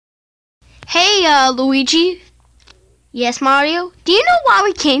Hey, Luigi. Yes, Mario. Do you know why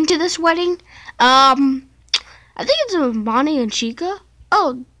we came to this wedding? I think it's with Bonnie and Chica.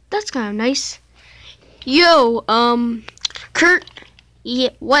 Oh, that's kind of nice. Yo, Kurt.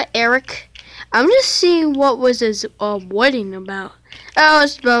 Yeah, what, Eric? I'm just seeing what was his wedding about. Oh,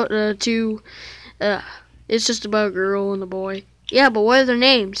 it's about it's just about a girl and a boy. Yeah, but what are their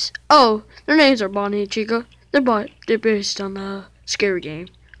names? Oh, their names are Bonnie and Chica. They're based on the scary game.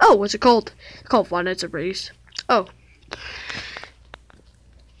 Oh, what's it called? It's called Five Nights at Freddy's. Oh.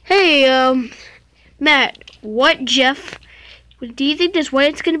 Hey, Matt. What, Jeff? Do you think this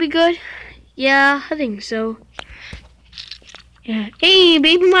wedding's gonna be good? Yeah, I think so. Yeah. Hey,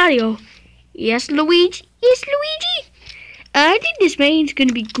 baby Mario. Yes, Luigi. Yes, Luigi. I think this wedding's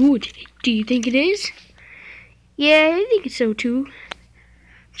gonna be good. Do you think it is? Yeah, I think so too.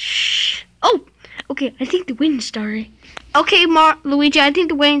 Shh. Oh, okay. I think the wedding started. Okay, Luigi. I think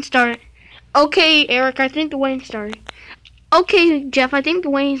the wedding started. Okay, Eric. I think the wedding started. Okay, Jeff. I think the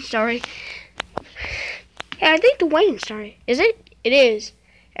wedding started. Yeah, I think the wedding started. Is it? It is.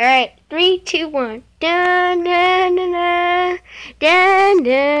 All right. 3, 2, 1. Dun dun dun dun dun dun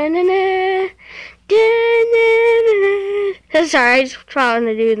dun dun dun dun. Sorry, I just trying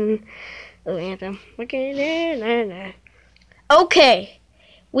to do the anthem. Okay.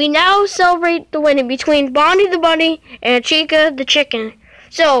 We now celebrate the wedding between Bonnie the bunny and Chica the chicken.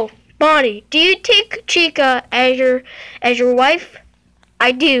 So, Bonnie, do you take Chica as your wife?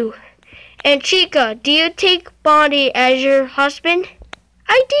 I do. And Chica, do you take Bonnie as your husband?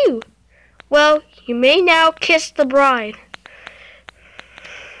 I do. Well, you may now kiss the bride.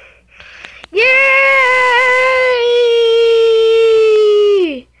 Yay!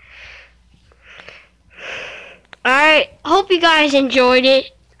 Alright, hope you guys enjoyed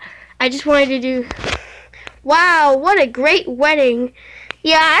it. I just wanted to do... Wow, what a great wedding.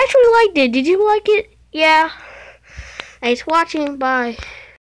 Yeah, I actually liked it. Did you like it? Yeah. Thanks for watching. Bye.